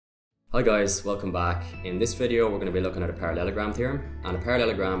Hi guys, welcome back. In this video we're going to be looking at a parallelogram theorem, and a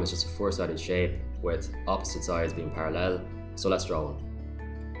parallelogram is just a four-sided shape with opposite sides being parallel, so let's draw one.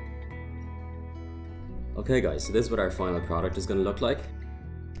 Okay guys, so this is what our final product is going to look like.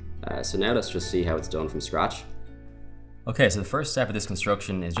 So now let's just see how it's done from scratch. Okay, so the first step of this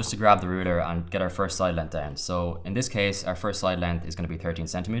construction is just to grab the ruler and get our first side length down. So in this case our first side length is going to be 13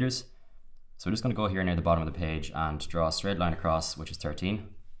 centimeters. So we're just going to go here near the bottom of the page and draw a straight line across, which is 13.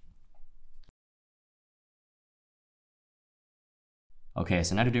 Okay,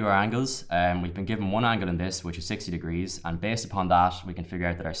 so now to do our angles, we've been given one angle in this, which is 60 degrees, and based upon that, we can figure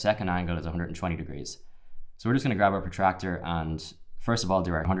out that our second angle is 120 degrees. So we're just going to grab our protractor and first of all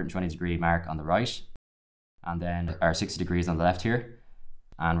do our 120 degree mark on the right, and then our 60 degrees on the left here.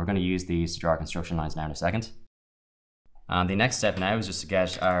 And we're going to use these to draw our construction lines now in a second. And the next step now is just to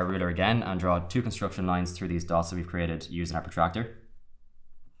get our ruler again and draw two construction lines through these dots that we've created using our protractor.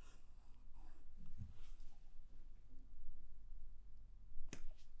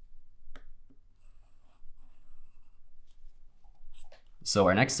 So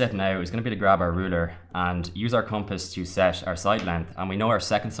our next step now is going to be to grab our ruler and use our compass to set our side length. And we know our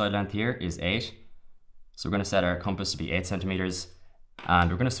second side length here is 8. So we're going to set our compass to be 8 centimeters. And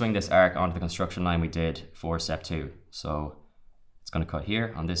we're going to swing this arc onto the construction line we did for step 2. So it's going to cut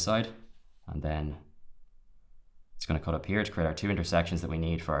here on this side, and then it's going to cut up here to create our two intersections that we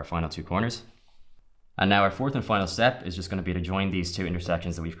need for our final two corners. And now our fourth and final step is just going to be to join these two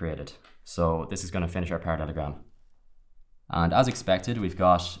intersections that we've created. So this is going to finish our parallelogram. And as expected, we've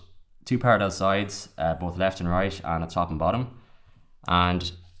got two parallel sides, both left and right, and a top and bottom. And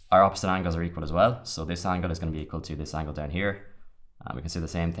our opposite angles are equal as well. So this angle is going to be equal to this angle down here. And we can see the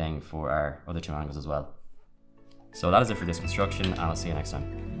same thing for our other two angles as well. So that is it for this construction, and I'll see you next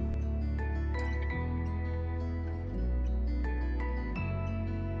time.